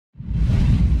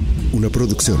Una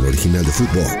producción original de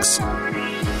FUTVOX.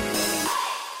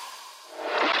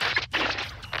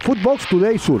 FUTVOX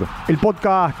Today Sur, el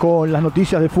podcast con las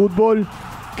noticias de fútbol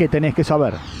que tenés que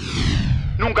saber.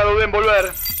 Nunca dudé en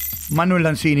volver. Firmó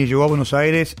Lanzini llegó a Buenos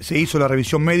Aires, se hizo la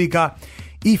revisión médica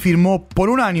y firmó por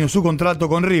un año su contrato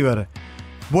con River.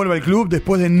 Vuelve al club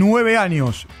después de 9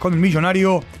 años. Con el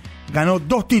millonario ganó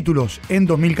 2 títulos en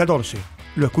 2014.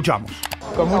 Lo escuchamos.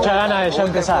 Con muchas ganas de ya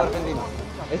empezar.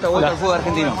 Esta vuelta al fútbol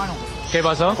argentino. ¿Qué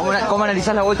pasó? ¿Cómo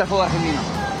analizás la vuelta al fútbol argentino?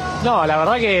 No, la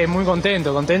verdad que muy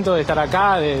contento de estar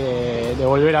acá, de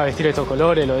volver a vestir estos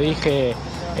colores, lo dije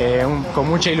con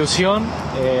mucha ilusión.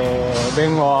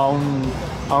 Vengo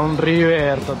a un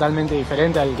River totalmente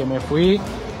diferente al que me fui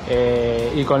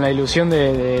y con la ilusión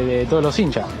de todos los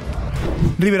hinchas.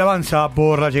 River avanza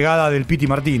por la llegada del Piti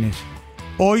Martínez.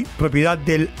 Hoy, propiedad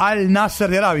del Al Nasser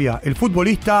de Arabia. El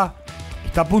futbolista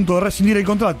está a punto de rescindir el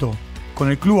contrato con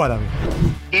el club árabe.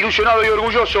 Ilusionado y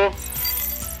orgulloso.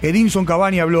 Edinson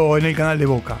Cavani habló en el canal de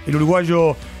Boca. El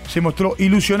uruguayo se mostró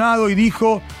ilusionado y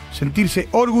dijo sentirse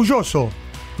orgulloso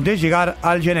de llegar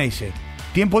al Geneise.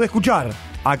 Tiempo de escuchar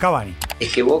a Cavani.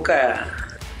 Es que Boca,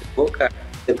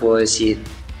 te puedo decir,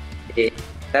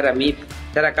 estar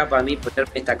acá para mí,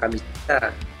 ponerme esta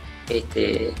camiseta,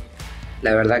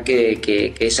 la verdad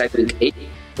que es algo increíble.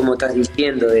 Como estás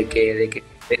diciendo de que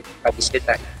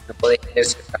camiseta no podés hacer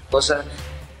ciertas cosas,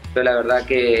 yo la verdad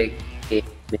que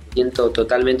me siento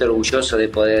totalmente orgulloso de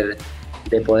poder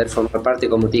formar parte,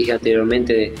 como te dije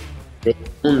anteriormente,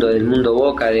 del mundo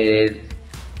Boca, de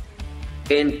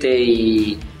gente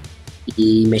y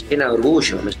me llena de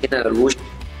orgullo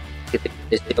que te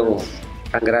deseo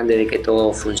tan grande de que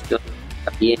todo funcione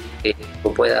bien, que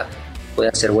pueda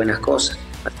hacer buenas cosas.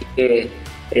 Así que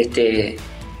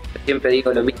siempre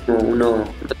digo lo mismo, uno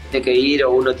tiene que ir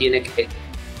o uno tiene que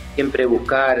siempre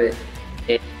buscar un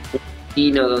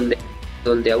destino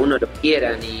donde a uno lo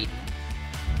quieran. Y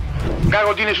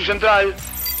Gago tiene su central.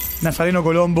 Nazareno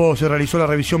Colombo se realizó la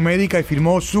revisión médica y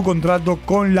firmó su contrato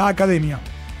con la academia.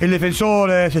 El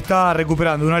defensor se está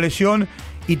recuperando de una lesión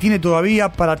y tiene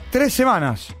todavía para 3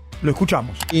 semanas. Lo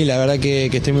escuchamos. Y la verdad que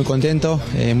estoy muy contento,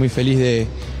 muy feliz de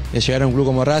llegar a un club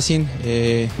como Racing.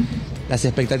 Las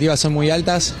expectativas son muy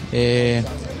altas,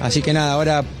 así que nada,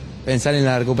 ahora pensar en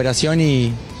la recuperación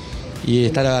y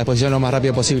estar a disposición lo más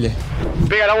rápido posible.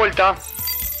 Pega la vuelta.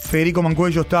 Federico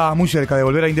Mancuello está muy cerca de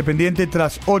volver a Independiente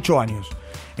tras 8 años.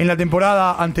 En la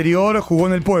temporada anterior jugó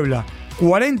en el Puebla.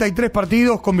 43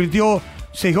 partidos, convirtió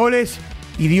 6 goles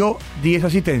y dio 10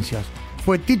 asistencias.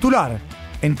 Fue titular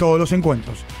en todos los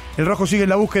encuentros. El rojo sigue en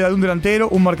la búsqueda de un delantero,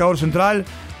 un marcador central,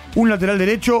 un lateral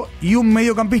derecho y un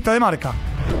mediocampista de marca.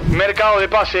 Mercado de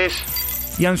pases.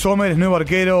 Jan Sommer es nuevo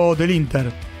arquero del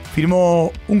Inter.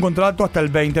 Firmó un contrato hasta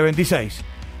el 2026.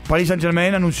 Paris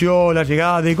Saint-Germain anunció la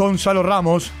llegada de Gonzalo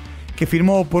Ramos, que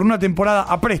firmó por una temporada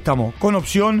a préstamo, con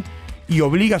opción y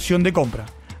obligación de compra.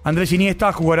 Andrés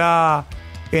Iniesta jugará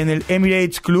en el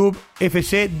Emirates Club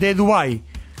FC de Dubái.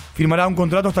 Firmará un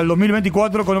contrato hasta el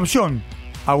 2024 con opción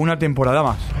a una temporada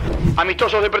más.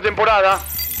 Amistosos de pretemporada.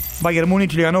 Bayern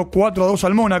Múnich le ganó 4-2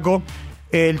 al Mónaco.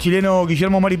 El chileno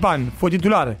Guillermo Maripán fue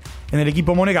titular en el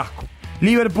equipo monegasco.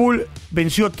 Liverpool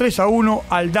venció 3-1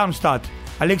 al Darmstadt.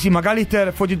 Alexis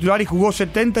McAllister fue titular y jugó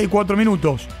 74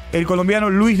 minutos. El colombiano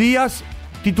Luis Díaz,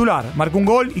 titular, marcó un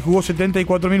gol y jugó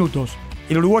 74 minutos.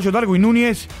 El uruguayo Darwin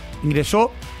Núñez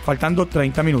ingresó faltando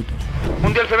 30 minutos.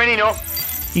 Mundial femenino.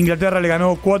 Inglaterra le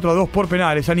ganó 4-2 por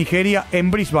penales a Nigeria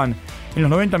en Brisbane. En los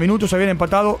 90 minutos habían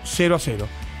empatado 0-0.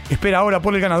 Espera ahora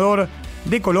por el ganador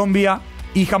de Colombia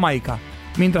y Jamaica.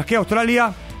 Mientras que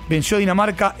Australia venció a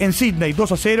Dinamarca en Sydney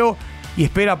 2-0 y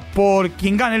espera por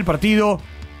quien gane el partido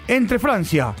entre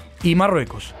Francia y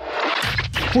Marruecos.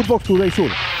 FUTVOX Today Sur.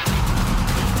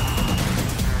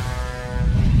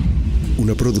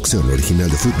 Una producción original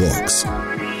de FUTVOX.